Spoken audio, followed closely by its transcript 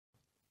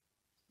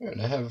Alright,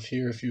 I have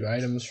here a few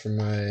items from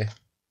my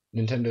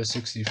Nintendo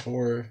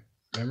 64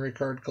 memory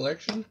card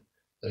collection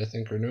that I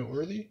think are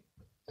noteworthy.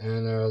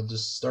 And I'll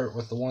just start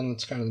with the one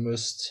that's kind of the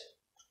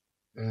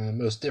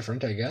most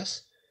different, I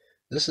guess.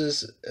 This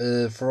is,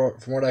 from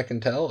what I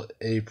can tell,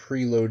 a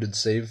preloaded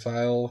save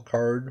file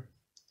card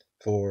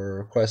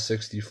for Quest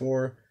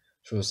 64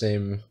 from the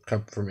same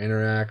company, from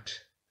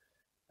Interact,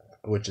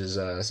 which is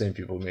the same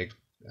people who make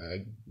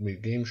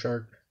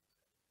Gameshark.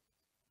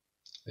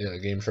 Yeah,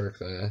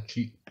 Gameshark,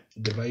 cheat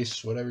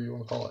device, whatever you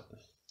want to call it.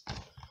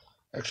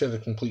 I actually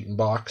have a complete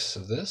box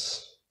of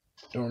this.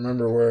 Don't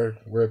remember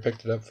where I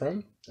picked it up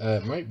from.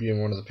 It might be in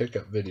one of the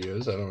pickup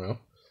videos. I don't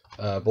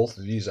know. Both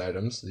of these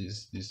items,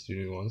 these two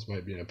new ones,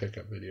 might be in a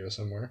pickup video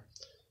somewhere.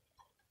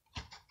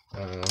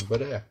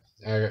 But yeah,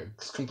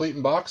 it's complete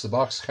in box. The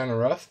box is kind of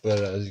rough, but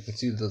as you can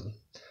see, the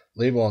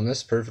label on this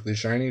is perfectly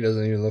shiny.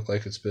 Doesn't even look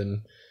like it's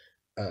been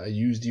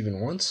used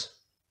even once.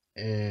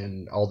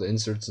 And all the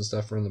inserts and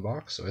stuff are in the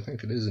box, so I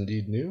think it is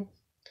indeed new.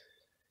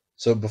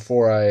 So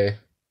before I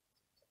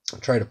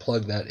try to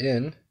plug that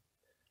in,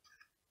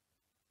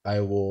 I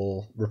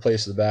will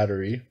replace the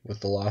battery with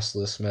the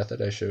lossless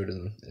method I showed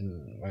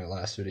in my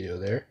last video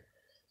there.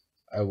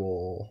 I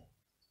will,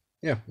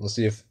 yeah, we'll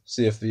see if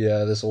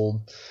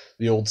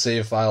the old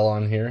save file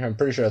on here. I'm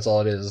pretty sure that's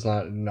all it is. It's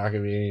not gonna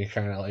be any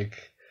kind of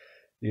like,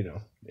 you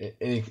know,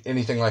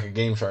 anything like a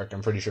Gameshark.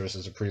 I'm pretty sure this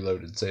is a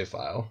preloaded save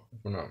file,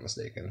 if I'm not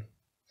mistaken.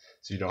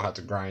 So you don't have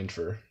to grind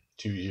for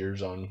 2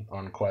 years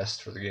on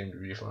Quest for the game to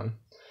be fun.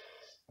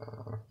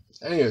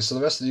 Anyway, so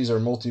the rest of these are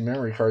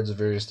multi-memory cards of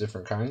various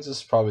different kinds. This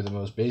is probably the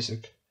most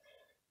basic.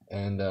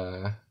 And,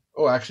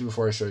 oh, actually,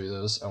 before I show you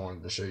those, I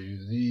wanted to show you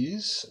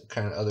these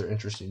kind of other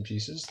interesting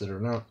pieces that are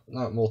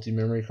not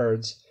multi-memory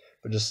cards,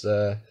 but just,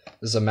 this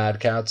is a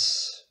Mad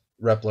Catz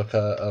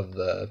replica of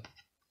the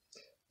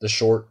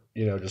short,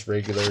 you know, just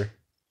regular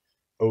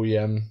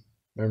OEM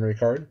memory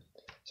card.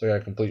 So I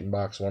got a complete in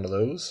box one of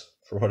those,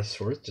 for what it's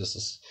worth. Just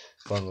this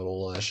fun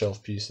little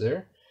shelf piece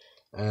there.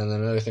 And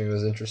then another thing that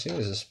was interesting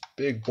is this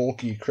big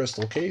bulky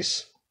crystal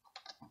case.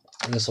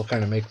 And this will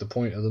kind of make the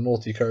point of the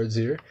multi-cards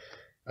here.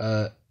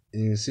 You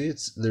can see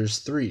there's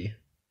 3.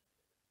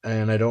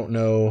 And I don't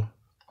know,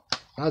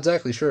 not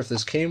exactly sure if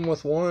this came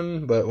with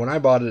one, but when I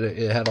bought it,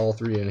 it had all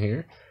 3 in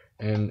here.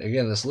 And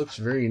again, this looks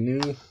very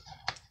new.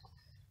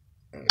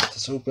 I'll get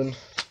this open.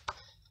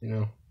 You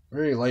know,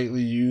 very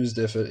lightly used,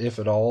 if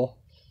at all.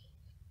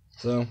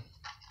 So,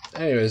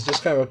 anyways,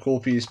 just kind of a cool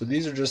piece. But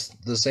these are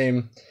just the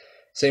same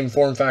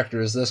form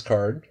factor as this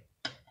card,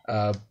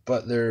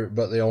 but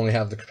they only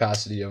have the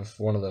capacity of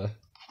one of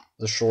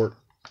the short,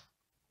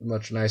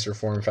 much nicer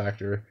form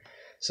factor.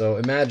 So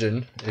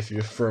imagine if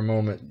you, for a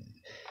moment,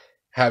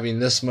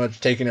 having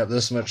taking up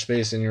this much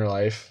space in your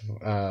life,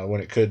 when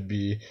it could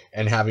be,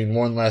 and having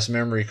one less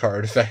memory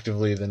card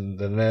effectively than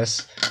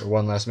this, or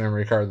one less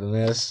memory card than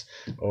this,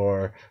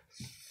 or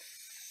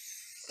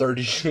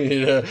 30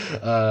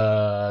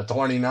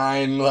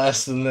 29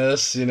 less than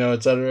this, you know,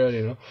 etc.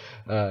 You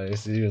know,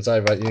 you can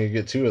talk about, you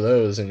get 2 of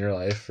those in your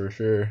life for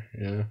sure.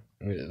 You know,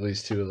 at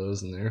least 2 of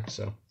those in there.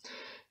 So,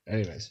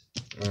 anyways,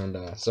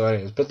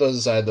 put those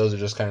aside. Those are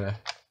just kind of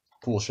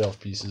cool shelf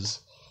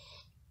pieces.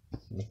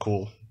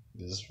 Cool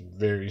is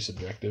very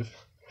subjective.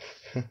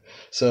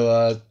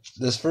 So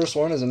this first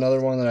one is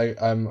another one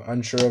that I'm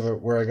unsure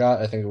of where I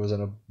got. I think it was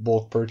in a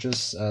bulk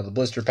purchase. The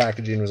blister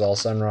packaging was all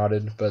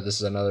sun-rotted, but this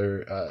is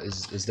another,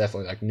 is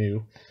definitely like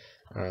new.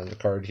 The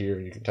card here,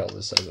 you can tell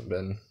this hasn't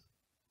been,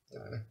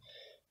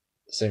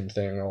 same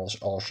thing,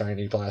 all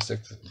shiny plastic,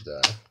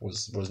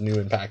 was new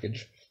in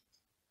package.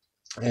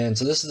 And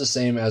so this is the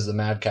same as the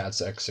Mad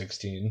Catz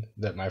X16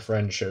 that my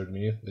friend showed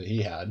me that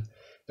he had,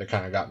 that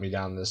kind of put me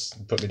down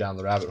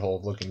the rabbit hole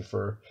of looking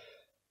for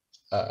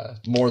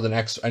more than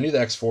I knew the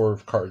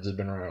X4 cards had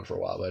been around for a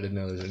while, but I didn't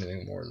know there was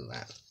anything more than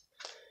that.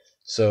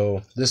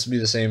 So this would be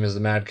the same as the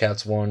Mad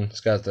Catz one.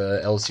 It's got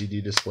the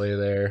LCD display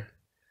there,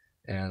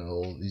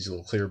 and these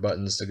little clear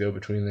buttons to go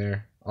between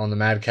there. On the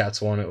Mad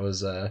Catz one, it was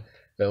the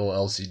little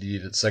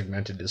LCD, that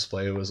segmented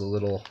display was a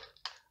little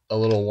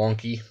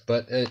wonky,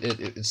 but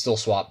it still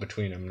swapped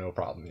between them, no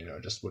problem. You know,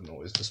 it just wouldn't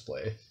always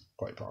display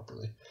quite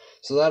properly.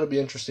 So that'll be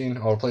interesting.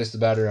 I'll replace the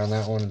battery on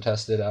that one and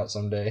test it out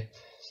someday.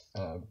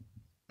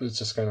 But it's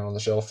just kind of on the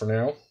shelf for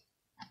now.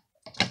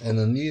 And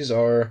then these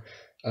are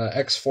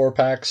X4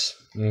 packs.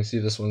 And you can see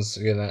this one's,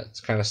 again,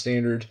 that's kind of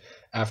standard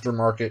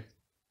aftermarket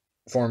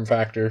form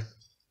factor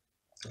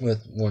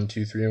with 1,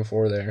 2, 3, and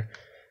 4 there.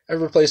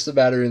 I've replaced the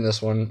battery in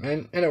this one,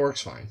 and it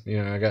works fine.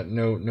 You know, I got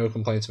no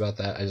complaints about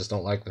that. I just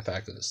don't like the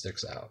fact that it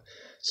sticks out.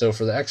 So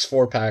for the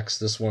X4 packs,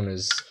 this one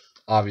is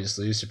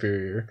obviously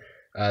superior.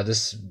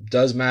 This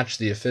does match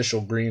the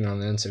official green on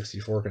the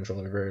N64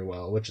 controller very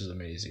well, which is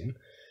amazing.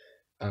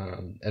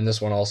 And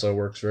this one also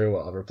works very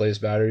well. I've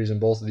replaced batteries in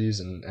both of these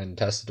and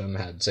tested them,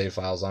 had save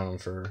files on them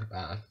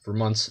for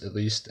months at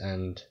least,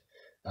 and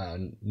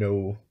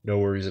no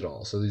worries at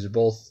all. So these are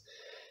both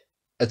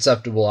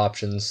acceptable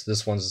options.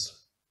 This one's,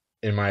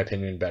 in my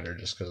opinion, better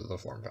just because of the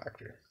form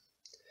factor.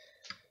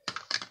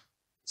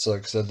 So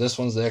like I said, this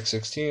one's the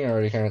X16. I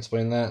already kind of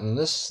explained that, and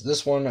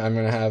this one I'm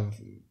gonna have.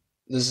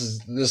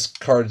 This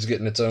card's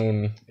getting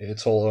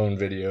its whole own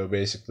video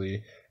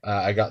basically.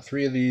 I got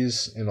 3 of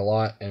these in a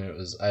lot, and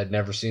I had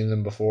never seen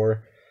them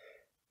before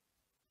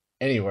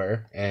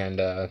anywhere,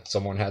 and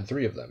someone had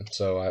 3 of them,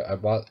 so I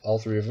bought all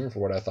 3 of them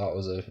for what I thought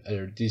was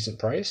a decent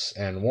price,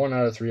 and 1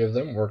 out of 3 of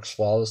them works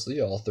flawlessly.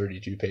 All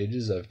 32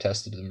 pages. I've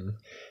tested them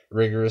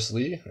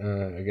rigorously,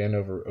 again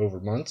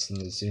over months,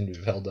 and they seem to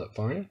have held up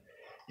fine,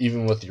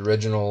 even with the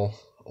original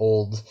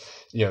old.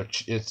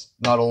 It's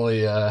not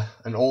only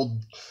an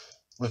old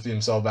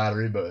lithium cell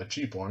battery, but a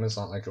cheap one. It's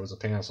not like it was a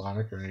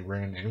Panasonic or any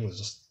brand name. It was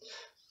just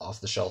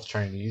off the shelf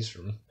Chinese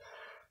from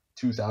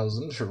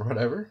 2000 or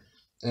whatever,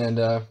 and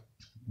the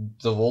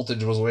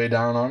voltage was way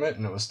down on it,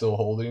 and it was still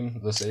holding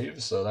the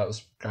save, so that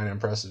was kind of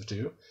impressive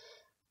too.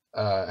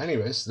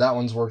 Anyways, that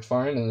one's worked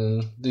fine,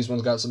 and then these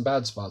ones got some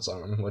bad spots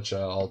on them, which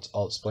I'll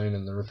explain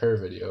in the repair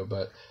video.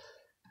 But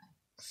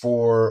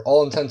for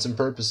all intents and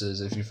purposes,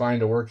 if you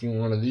find a working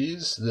one of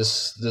these,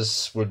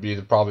 this would be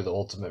probably the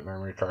ultimate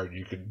memory card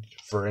you could,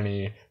 for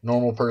any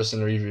normal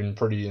person or even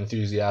pretty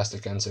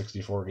enthusiastic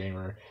N64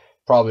 gamer.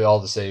 Probably all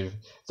the save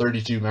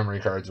 32 memory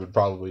cards would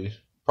probably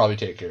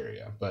take care of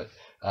you. But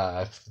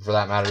for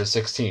that matter,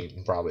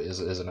 16 probably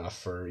is enough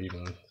for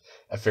even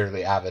a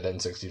fairly avid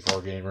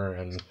N64 gamer.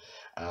 And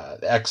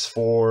the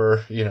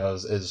X4,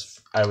 is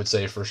I would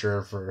say for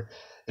sure, for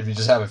if you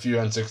just have a few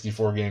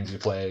N64 games you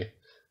play,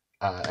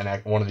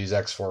 and one of these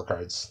X4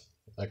 cards,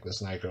 like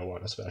this Nyko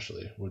one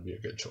especially, would be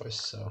a good choice.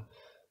 So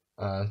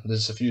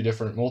there's a few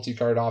different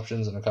multi-card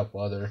options and a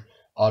couple other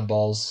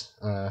oddballs.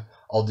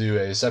 I'll do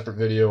a separate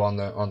video on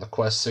the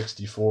Quest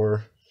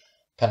 64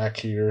 pack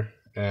here,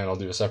 and I'll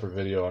do a separate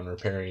video on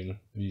repairing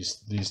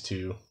these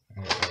 2.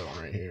 I got that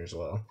one right here as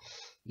well.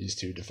 These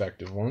 2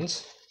 defective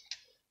ones.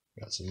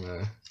 Got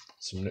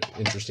some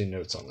interesting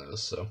notes on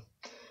those. So,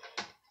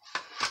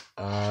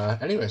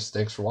 anyways,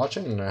 thanks for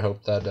watching, and I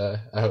hope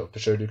I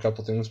showed you a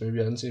couple things maybe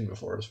I hadn't seen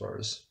before as far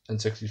as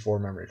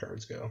N64 memory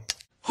cards go.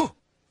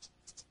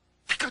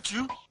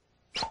 Pikachu.